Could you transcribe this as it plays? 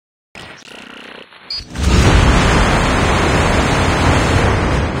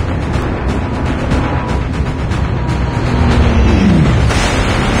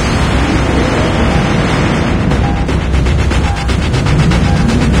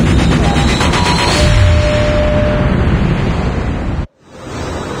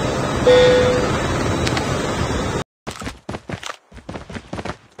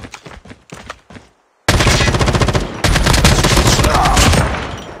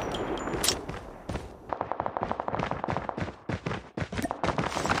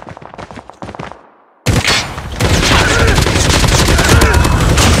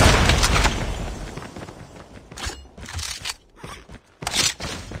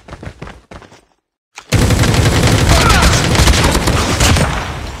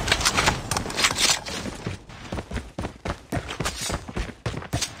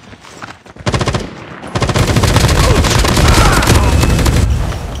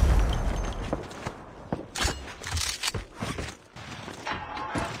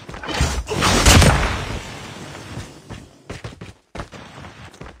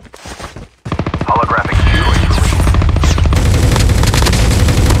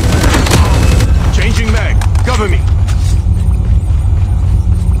Cover me.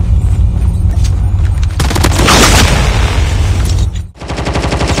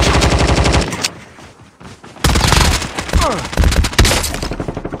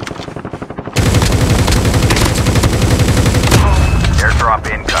 Airdrop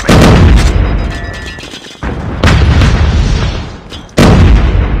incoming.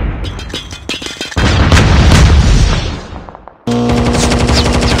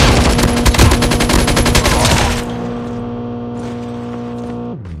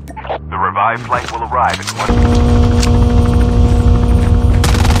 The revived flight will arrive in 1 minute.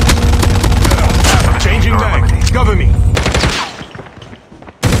 Changing mag. Cover me.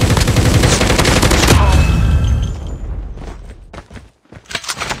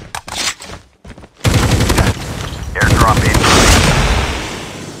 Airdrop incoming.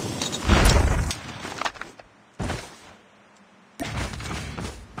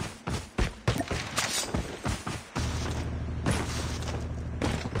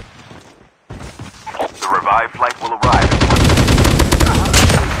 The revived flight will arrive in 1 minute.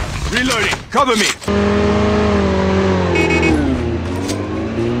 Reloading. Cover me.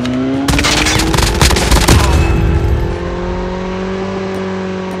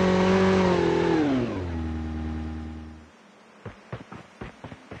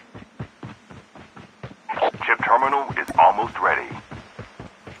 Chip terminal is almost ready.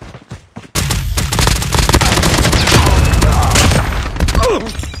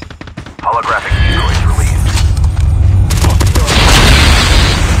 Holographic decoys released.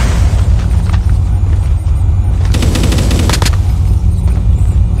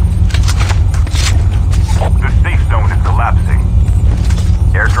 The safe zone is collapsing.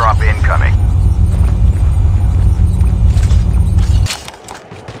 Airdrop incoming.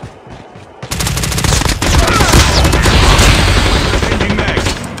 Changing mag.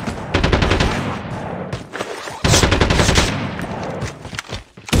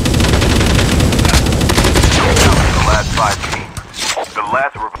 The last 5 teams. The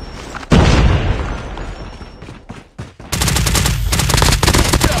last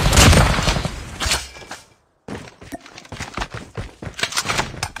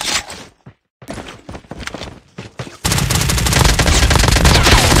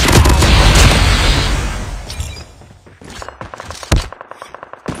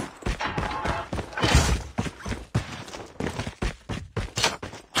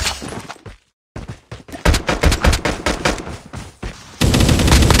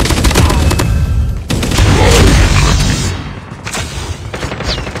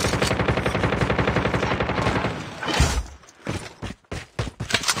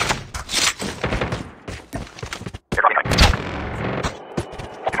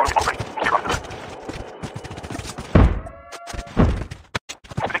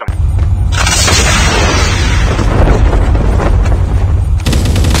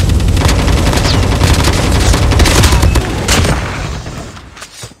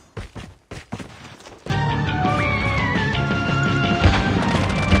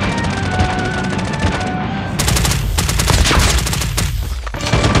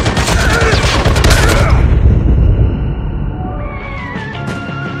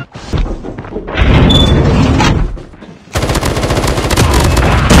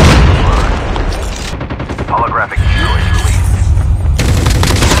holographic decoys released.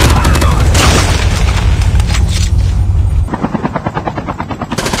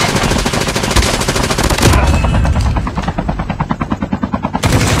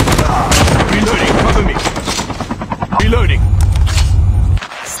 Reloading. Cover me. Reloading.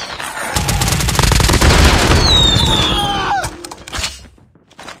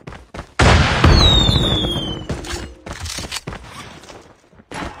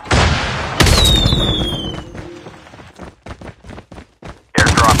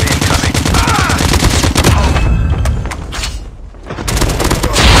 Airdrop incoming.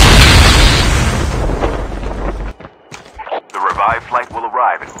 The revived flight will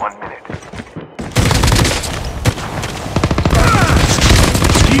arrive in 1 minute.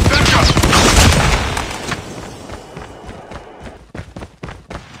 Keep back up.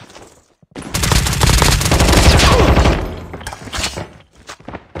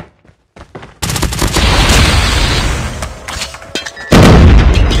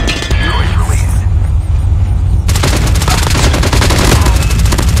 Decoys released.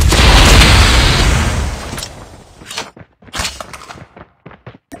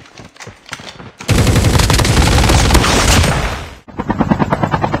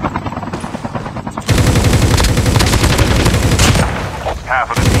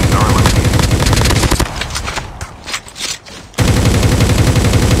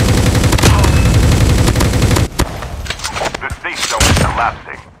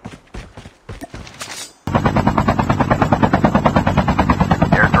 collapsing.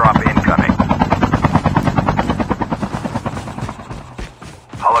 Airdrop incoming.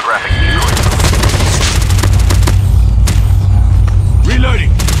 Holographic decoys.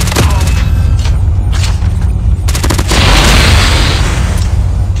 Reloading.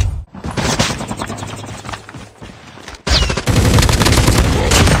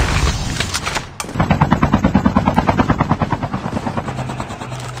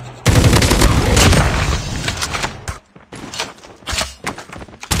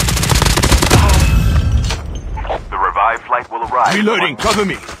 The revived flight will arrive. Reloading. Cover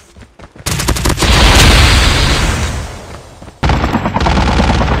me.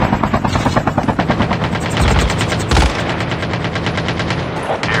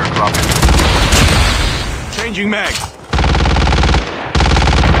 Airdrop is Changing mag.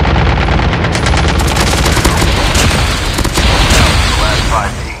 the last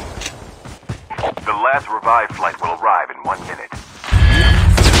 5 teams. The last revived flight will arrive in 1 minute.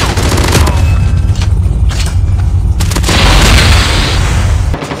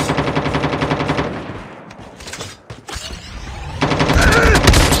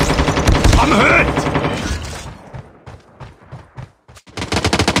 I'm hurt.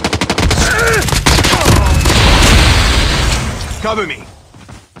 Cover me.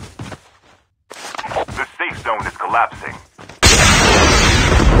 The safe zone is collapsing.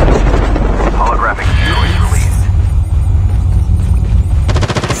 Holographic decoys released.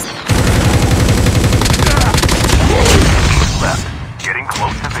 Left. Getting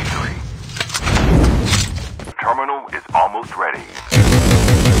close to victory. Terminal is almost ready.